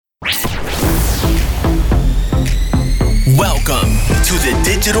Welcome to the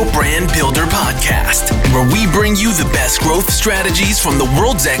Digital Brand Builder Podcast, where we bring you the best growth strategies from the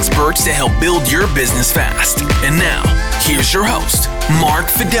world's experts to help build your business fast. And now, here's your host, Mark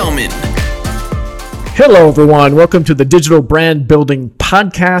Fidelman. Hello, everyone. Welcome to the Digital Brand Building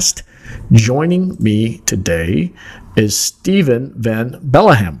Podcast. Joining me today is Steven Van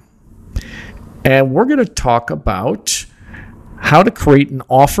Belleghem. And we're going to talk about how to create an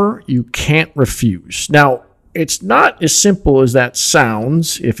offer you can't refuse. Now, it's not as simple as that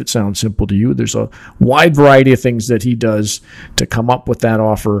sounds, if it sounds simple to you. There's a wide variety of things that he does to come up with that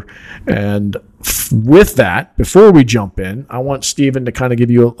offer. And with that, before we jump in, I want Steven to kind of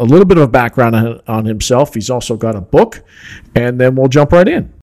give you a little bit of a background on himself. He's also got a book, and then we'll jump right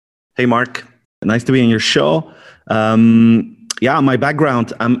in. Hey, Mark. Nice to be on your show. My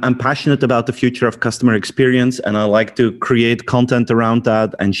background, I'm passionate about the future of customer experience, and I like to create content around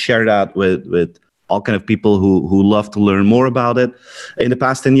that and share that with all kind of people who love to learn more about it. In the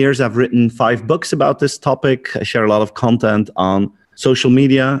past 10 years, I've written 5 books about this topic. I share a lot of content on social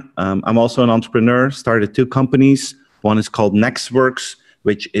media. I'm also an entrepreneur, started 2 companies. One is called Nextworks,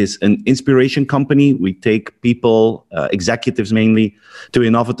 which is an inspiration company. We take people, executives mainly, to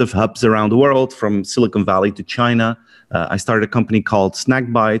innovative hubs around the world, from Silicon Valley to China. I started a company called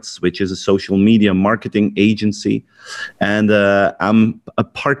Snack Bites, which is a social media marketing agency. And I'm a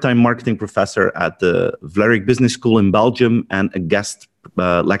part-time marketing professor at the Vlerick Business School in Belgium and a guest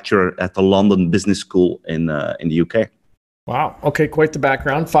lecturer at the London Business School in the UK. Wow. Okay, quite the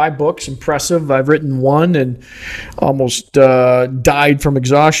background. 5 books, impressive. I've written 1 and almost died from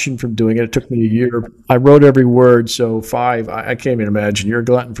exhaustion from doing it. It took me a year. I wrote every word, so 5. I can't even imagine. You're a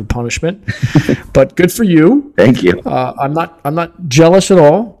glutton for punishment, but good for you. Thank you. I'm not jealous at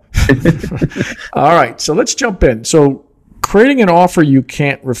all. All right, so let's jump in. So, creating an offer you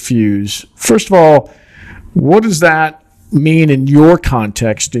can't refuse. First of all, what does that mean in your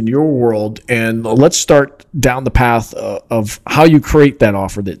context, in your world? And let's start down the path of how you create that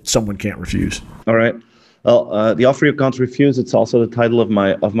offer that someone can't refuse. All right. Well, the offer you can't refuse, it's also the title of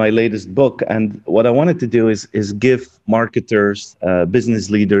my latest book. And what I wanted to do is give marketers, business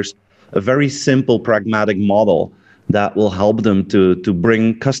leaders, a very simple, pragmatic model that will help them to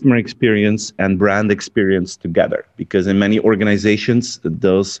bring customer experience and brand experience together. Because in many organizations,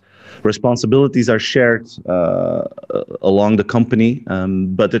 those responsibilities are shared along the company.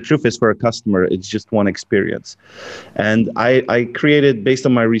 But the truth is, for a customer, it's just one experience. And I created, based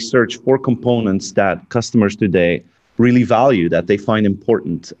on my research, 4 components that customers today really value, that they find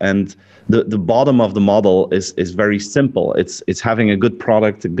important. And the bottom of the model is very simple. It's having a good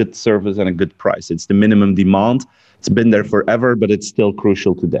product, a good service, and a good price. It's the minimum demand. It's been there forever, but it's still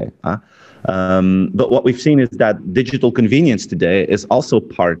crucial today. But what we've seen is that digital convenience today is also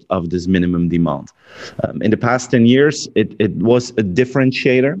part of this minimum demand. In the past 10 years, it was a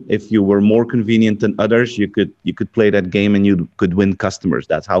differentiator. If you were more convenient than others, you could play that game and you could win customers.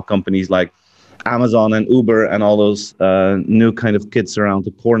 That's how companies like Amazon and Uber and all those new kind of kids around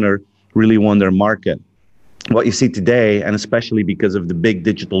the corner really won their market. What you see today, and especially because of the big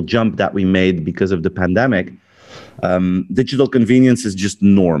digital jump that we made because of the pandemic, digital convenience is just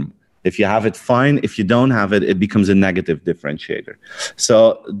norm. If you have it, fine. If you don't have it, it becomes a negative differentiator.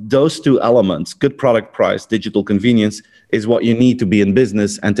 So those 2 elements, good product, price, digital convenience, is what you need to be in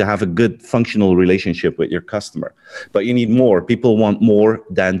business and to have a good functional relationship with your customer. But you need more. People want more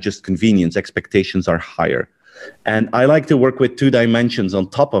than just convenience. Expectations are higher. And I like to work with 2 dimensions on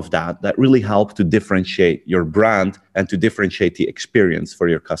top of that really help to differentiate your brand and to differentiate the experience for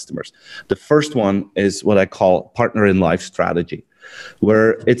your customers. The first one is what I call partner in life strategy,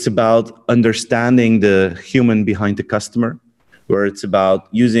 where it's about understanding the human behind the customer, where it's about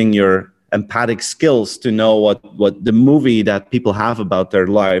using your empathic skills to know what the movie that people have about their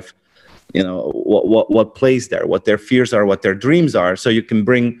life, what plays there, what their fears are, what their dreams are, so you can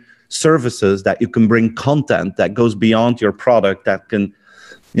bring services, that you can bring content that goes beyond your product, that can,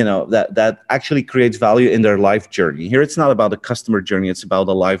 that actually creates value in their life journey. Here, it's not about a customer journey, it's about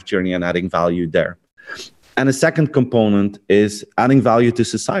a life journey and adding value there. And the second component is adding value to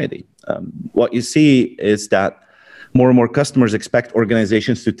society. What you see is that more and more customers expect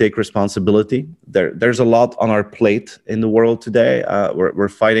organizations to take responsibility. There's a lot on our plate in the world today. We're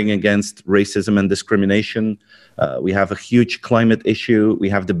fighting against racism and discrimination. We have a huge climate issue. We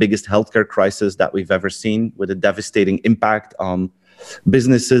have the biggest healthcare crisis that we've ever seen, with a devastating impact on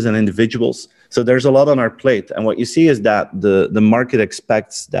businesses and individuals. So there's a lot on our plate. And what you see is that the market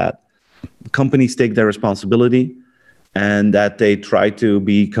expects that companies take their responsibility and that they try to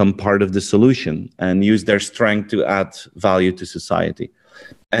become part of the solution and use their strength to add value to society.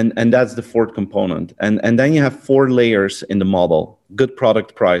 And that's the fourth component. And then you have 4 layers in the model: good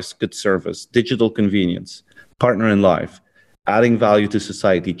product price, good service, digital convenience, partner in life, adding value to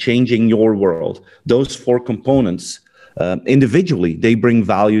society, changing your world. Those 4 components, individually, they bring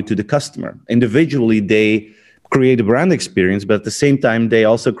value to the customer. Individually, they create a brand experience, but at the same time, they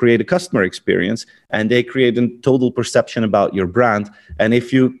also create a customer experience, and they create a total perception about your brand. And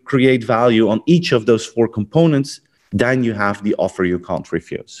if you create value on each of those 4 components, then you have the offer you can't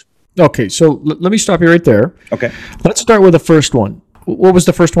refuse. Okay, so let me stop you right there. Okay. Let's start with the first one. What was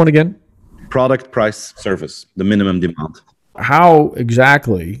the first one again? Product, price, service, the minimum demand. How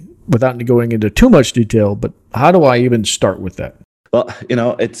exactly, without going into too much detail, but how do I even start with that? Well,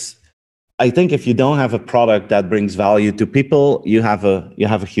 I think if you don't have a product that brings value to people, you have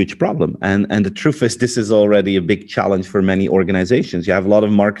a huge problem. And the truth is, this is already a big challenge for many organizations. You have a lot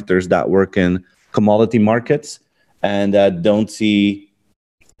of marketers that work in commodity markets and that don't see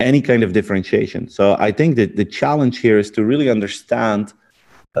any kind of differentiation. So I think that the challenge here is to really understand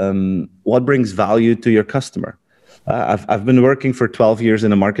what brings value to your customer. I've been working for 12 years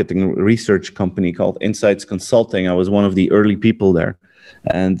in a marketing research company called Insights Consulting. I was one of the early people there.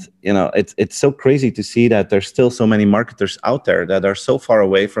 And it's so crazy to see that there's still so many marketers out there that are so far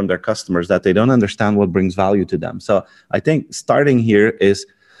away from their customers that they don't understand what brings value to them. So I think starting here is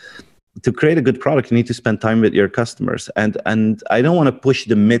to create a good product, you need to spend time with your customers. And I don't want to push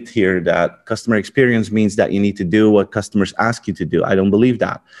the myth here that customer experience means that you need to do what customers ask you to do. I don't believe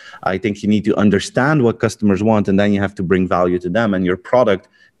that. I think you need to understand what customers want, and then you have to bring value to them. And your product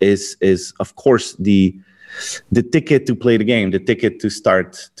is of course the ticket to play the game, the ticket to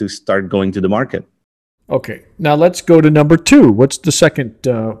start going to the market. Okay, now let's go to number 2. What's the second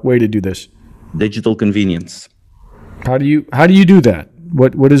way to do this? Digital convenience. How do you do that?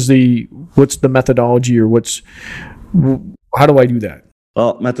 What's the methodology, or how do I do that?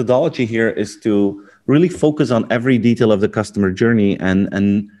 Well, methodology here is to really focus on every detail of the customer journey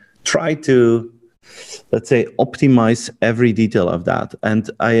and try to, let's say, optimize every detail of that.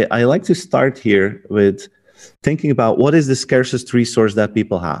 And I like to start here with thinking about what is the scarcest resource that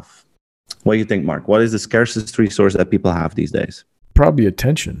people have. What do you think, Mark? What is the scarcest resource that people have these days? Probably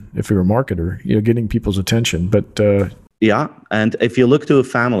attention. If you're a marketer, getting people's attention. But yeah, and if you look to a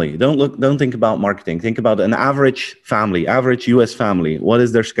family, don't think about marketing. Think about an average family, average US family. What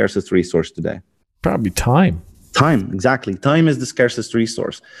is their scarcest resource today? Probably time. Time, exactly. Time is the scarcest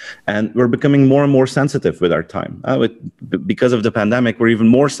resource. And we're becoming more and more sensitive with our time. Because of the pandemic, we're even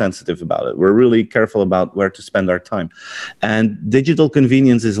more sensitive about it. We're really careful about where to spend our time. And digital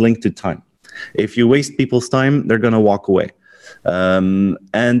convenience is linked to time. If you waste people's time, they're going to walk away. And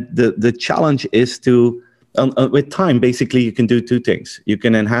the challenge is to, with time, basically, you can do 2 things. You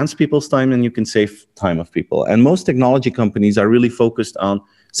can enhance people's time and you can save time of people. And most technology companies are really focused on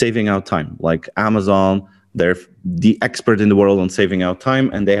saving out time, like Amazon. They're the expert in the world on saving out time,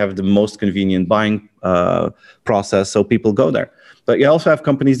 and they have the most convenient buying process, so people go there. But you also have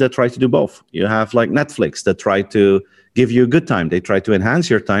companies that try to do both. You have like Netflix that try to give you a good time. They try to enhance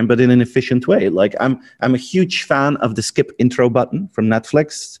your time, but in an efficient way. Like I'm a huge fan of the skip intro button from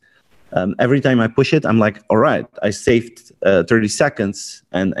Netflix. Every time I push it, I'm like, all right, I saved 30 seconds,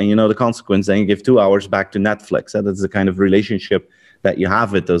 and you know the consequence. Then you give 2 hours back to Netflix. That's the kind of relationship that you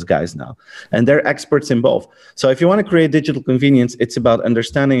have with those guys now. And they're experts in both. So if you want to create digital convenience, it's about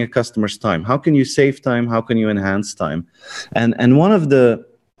understanding a customer's time. How can you save time? How can you enhance time? And one of the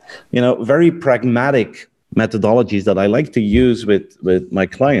very pragmatic methodologies that I like to use with my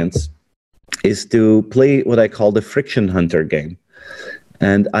clients is to play what I call the friction hunter game.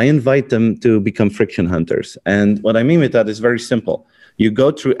 And I invite them to become friction hunters. And what I mean with that is very simple. You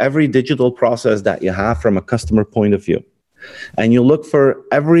go through every digital process that you have from a customer point of view. And you look for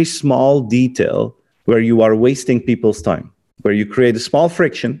every small detail where you are wasting people's time, where you create a small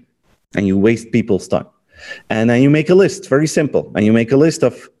friction and you waste people's time. And then you make a list, very simple. And you make a list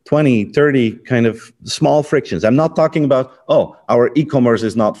of 20, 30 kind of small frictions. I'm not talking about, our e-commerce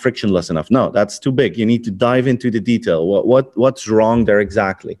is not frictionless enough. No, that's too big. You need to dive into the detail. What's wrong there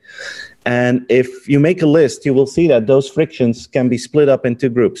exactly? And if you make a list, you will see that those frictions can be split up into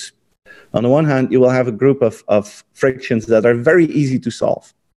groups. On the one hand, you will have a group of frictions that are very easy to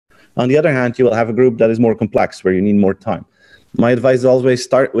solve. On the other hand, you will have a group that is more complex, where you need more time. My advice is always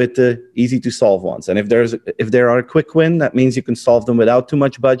start with the easy to solve ones. And if there are a quick win, that means you can solve them without too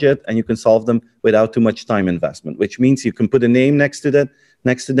much budget, and you can solve them without too much time investment, which means you can put a name next to them,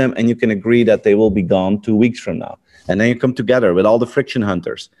 and you can agree that they will be gone 2 weeks from now. And then you come together with all the friction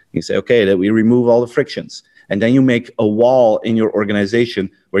hunters. You say, okay, that we remove all the frictions. And then you make a wall in your organization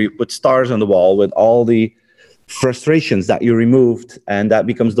where you put stars on the wall with all the frustrations that you removed, and that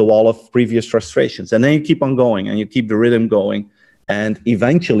becomes the wall of previous frustrations. And then you keep on going and you keep the rhythm going. And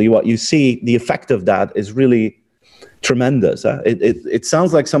eventually what you see, the effect of that is really tremendous. It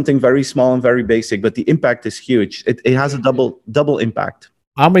sounds like something very small and very basic, but the impact is huge. It has a double impact.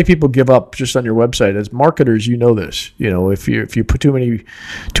 How many people give up just on your website? As marketers, you know this. If you put too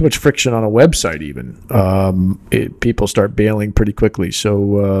much friction on a website, even people start bailing pretty quickly.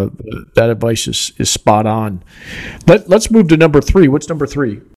 So that advice is spot on. Let's move to number 3. What's number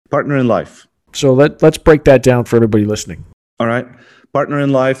 3? Partner in life. So let's break that down for everybody listening. All right. Partner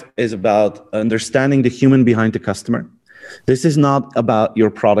in life is about understanding the human behind the customer. This is not about your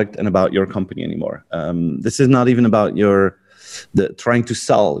product and about your company anymore. This is not even about trying to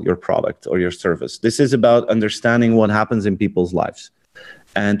sell your product or your service. This is about understanding what happens in people's lives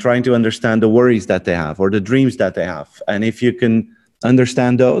and trying to understand the worries that they have or the dreams that they have. And if you can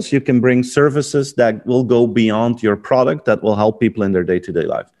understand those, you can bring services that will go beyond your product that will help people in their day-to-day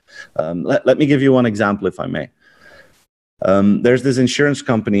life. Let me give you one example, if I may. There's this insurance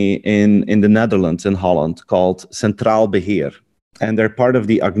company in the Netherlands, in Holland, called Centraal Beheer. And they're part of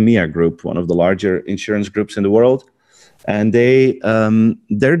the Achmea Group, one of the larger insurance groups in the world. And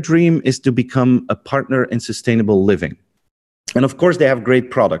their dream is to become a partner in sustainable living. And of course, they have great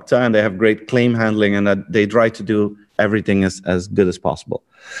products and they have great claim handling, and that they try to do everything as good as possible.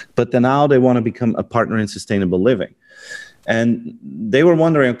 But then now they want to become a partner in sustainable living. And they were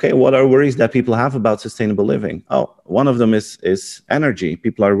wondering, okay, what are worries that people have about sustainable living? Oh, one of them is energy.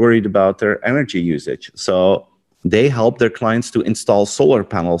 People are worried about their energy usage. So they help their clients to install solar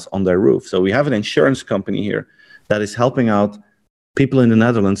panels on their roof. So we have an insurance company here that is helping out people in the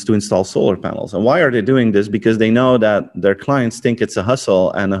Netherlands to install solar panels. And why are they doing this? Because they know that their clients think it's a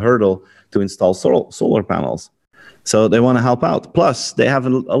hustle and a hurdle to install solar panels. So they want to help out. Plus, they have a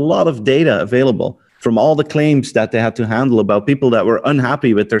lot of data available from all the claims that they had to handle about people that were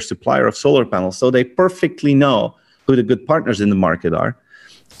unhappy with their supplier of solar panels. So they perfectly know who the good partners in the market are.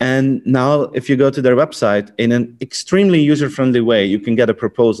 And now if you go to their website, in an extremely user-friendly way, you can get a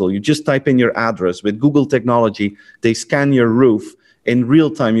proposal. You just type in your address. With Google technology, they scan your roof. In real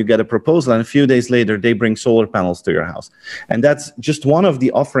time, you get a proposal, and a few days later, they bring solar panels to your house. And that's just one of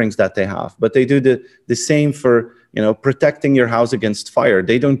the offerings that they have. But they do the same for protecting your house against fire.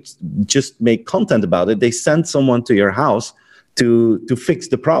 They don't just make content about it. They send someone to your house to fix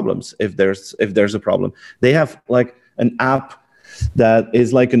the problems if there's a problem. They have like an app that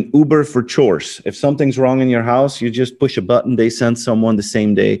is like an Uber for chores. If something's wrong in your house, you just push a button, they send someone the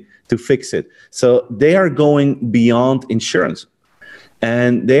same day to fix it. So they are going beyond insurance.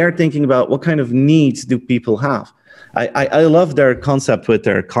 And they are thinking about what kind of needs do people have. I love their concept with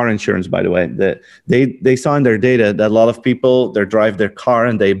their car insurance, by the way. They saw in their data that a lot of people, they drive their car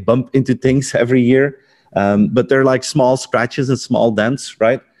and they bump into things every year. But they're like small scratches and small dents,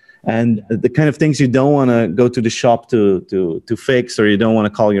 right? And the kind of things you don't want to go to the shop to fix, or you don't want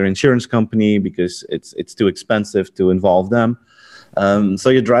to call your insurance company because it's too expensive to involve them. So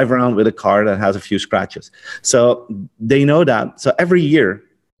you drive around with a car that has a few scratches. So they know that. So every year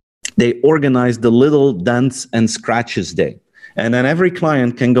they organize the Little Dents and Scratches Day. And then every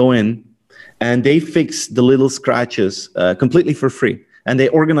client can go in and they fix the little scratches completely for free. And they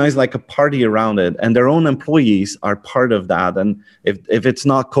organize like a party around it, and their own employees are part of that. And if it's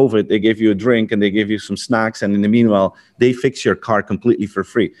not COVID, they give you a drink and they give you some snacks. And in the meanwhile, they fix your car completely for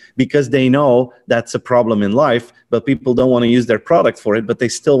free because they know that's a problem in life, but people don't want to use their product for it, but they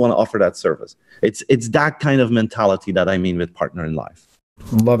still want to offer that service. It's that kind of mentality that I mean with partner in life.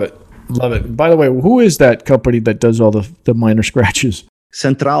 Love it. Love it. By the way, who is that company that does all the minor scratches?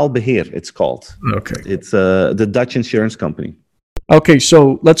 Centraal Beheer, it's called. Okay. It's the Dutch insurance company. Okay,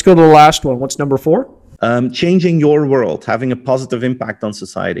 so let's go to the last one. What's number 4? Changing your world, having a positive impact on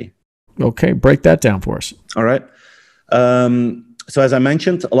society. Okay, break that down for us. All right. So as I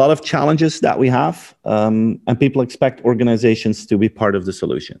mentioned, a lot of challenges that we have, and people expect organizations to be part of the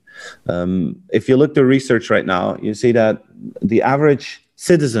solution. If you look to research right now, you see that the average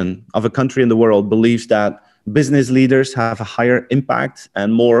citizen of a country in the world believes that business leaders have a higher impact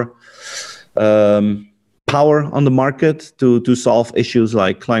and more power on the market to solve issues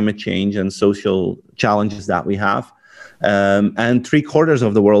like climate change and social challenges that we have. And 3/4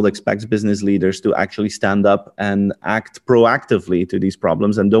 of the world expects business leaders to actually stand up and act proactively to these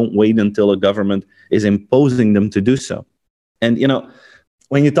problems and don't wait until a government is imposing them to do so. And,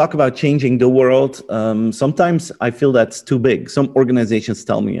 when you talk about changing the world, sometimes I feel that's too big. Some organizations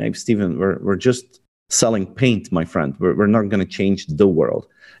tell me, hey, Steven, we're just selling paint, my friend. We're not going to change the world.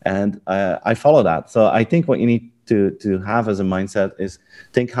 And I follow that. So I think what you need to have as a mindset is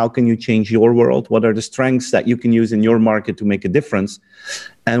think, how can you change your world? What are the strengths that you can use in your market to make a difference?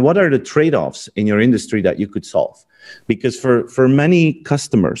 And what are the trade-offs in your industry that you could solve? Because for many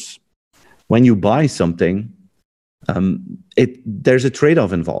customers, when you buy something, there's a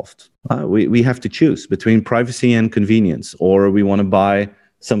trade-off involved. We have to choose between privacy and convenience, or we want to buy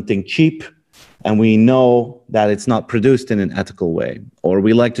something cheap and we know that it's not produced in an ethical way, or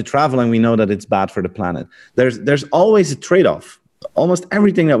we like to travel and we know that it's bad for the planet. There's always a trade-off. Almost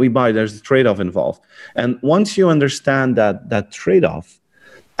everything that we buy, there's a trade-off involved. And once you understand that trade-off,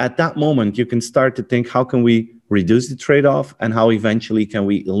 at that moment, you can start to think, how can we reduce the trade-off and how eventually can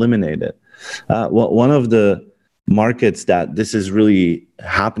we eliminate it? One of the markets that this is really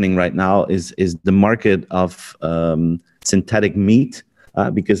happening right now is the market of synthetic meat.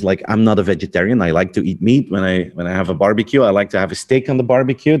 Because like I'm not a vegetarian, I like to eat meat. When I have a barbecue, I like to have a steak on the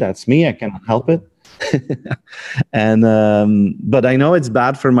barbecue. That's me. I cannot help it. And but I know it's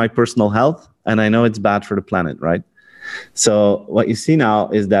bad for my personal health, and I know it's bad for the planet, right? So what you see now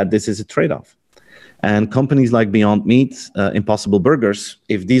is that this is a trade-off. And companies like Beyond Meat, Impossible Burgers,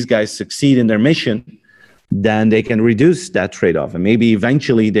 if these guys succeed in their mission, then they can reduce that trade-off, and maybe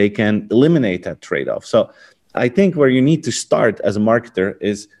eventually they can eliminate that trade-off. So I think where you need to start as a marketer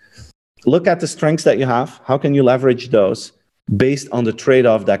is look at the strengths that you have. How can you leverage those based on the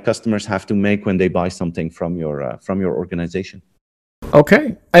trade-off that customers have to make when they buy something from your organization?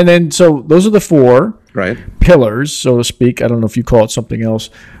 Okay. And then, so those are the four pillars, so to speak. I don't know if you call it something else.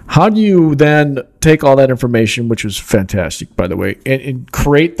 How do you then take all that information, which is fantastic, by the way, and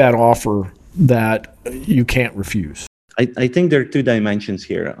create that offer that you can't refuse? I think there are two dimensions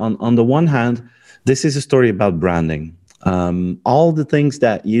here. On the one hand, this is a story about branding. All the things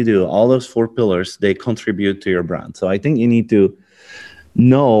that you do, all those four pillars, they contribute to your brand. So I think you need to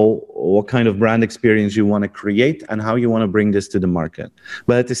know what kind of brand experience you want to create and how you want to bring this to the market.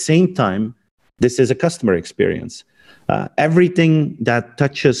 But at the same time, this is a customer experience. Everything that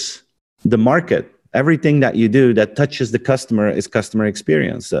touches the market, everything that you do that touches the customer is customer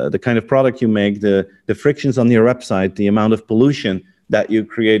experience. The kind of product you make, the frictions on your website, the amount of pollution that you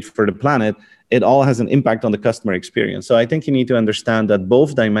create for the planet, it all has an impact on the customer experience. So I think you need to understand that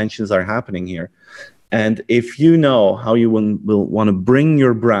both dimensions are happening here. And if you know how you will want to bring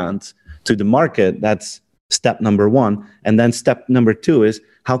your brand to the market, that's step number one. And then step number two is,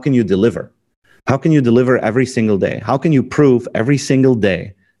 how can you deliver? How can you deliver every single day? How can you prove every single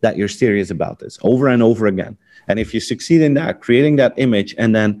day that you're serious about this over and over again? And if you succeed in that, creating that image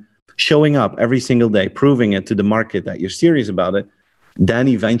and then showing up every single day, proving it to the market that you're serious about it, then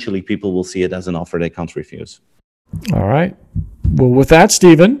eventually people will see it as an offer they can't refuse. All right. Well, with that,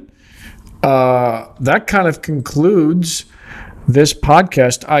 Stephen, that kind of concludes this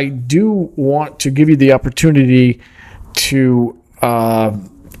podcast. I do want to give you the opportunity to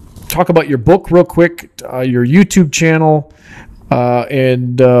talk about your book real quick, your YouTube channel,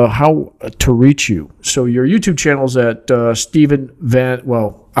 and how to reach you. So your YouTube channel is at Stephen Van.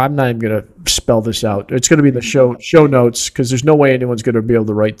 Well, I'm not even going to spell this out. It's going to be in the show notes because there's no way anyone's going to be able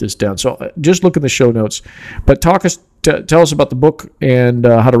to write this down. So just look in the show notes. But tell us about the book and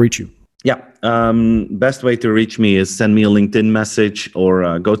how to reach you. Yeah. Best way to reach me is send me a LinkedIn message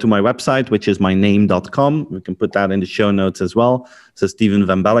or go to my website, which is myname.com. We can put that in the show notes as well. So Steven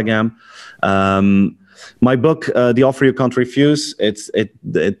Van Belleghem. My book, The Offer You Can't Refuse,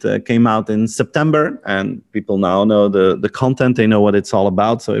 it came out in September, and people now know the content. They know what it's all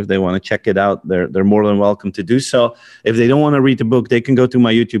about. So if they want to check it out, they're more than welcome to do so. If they don't want to read the book, they can go to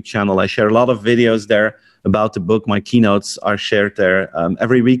my YouTube channel. I share a lot of videos there about the book. My keynotes are shared there.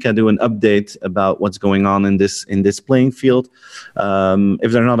 Every week I do an update about what's going on in this playing field.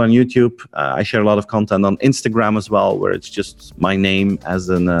 If they're not on YouTube, I share a lot of content on Instagram as well, where it's just my name as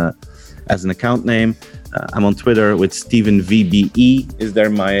an account name. I'm on Twitter with Stephen VBE is there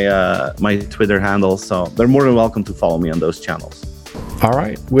my Twitter handle. So they're more than welcome to follow me on those channels. All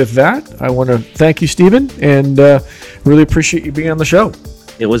right. With that, I want to thank you, Stephen, and really appreciate you being on the show.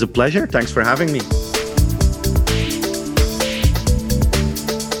 It was a pleasure. Thanks for having me.